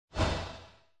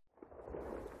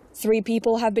3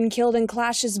 people have been killed in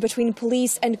clashes between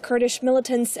police and Kurdish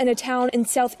militants in a town in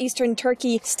southeastern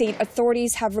Turkey, state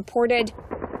authorities have reported.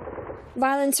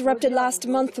 Violence erupted last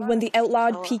month when the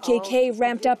outlawed PKK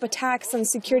ramped up attacks on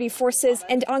security forces,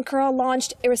 and Ankara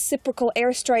launched reciprocal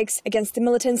airstrikes against the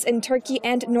militants in Turkey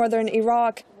and northern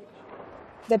Iraq.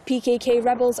 The PKK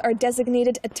rebels are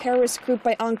designated a terrorist group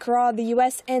by Ankara, the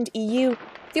US, and EU.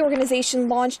 The organization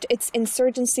launched its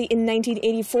insurgency in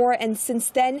 1984, and since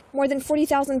then, more than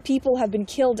 40,000 people have been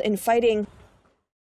killed in fighting.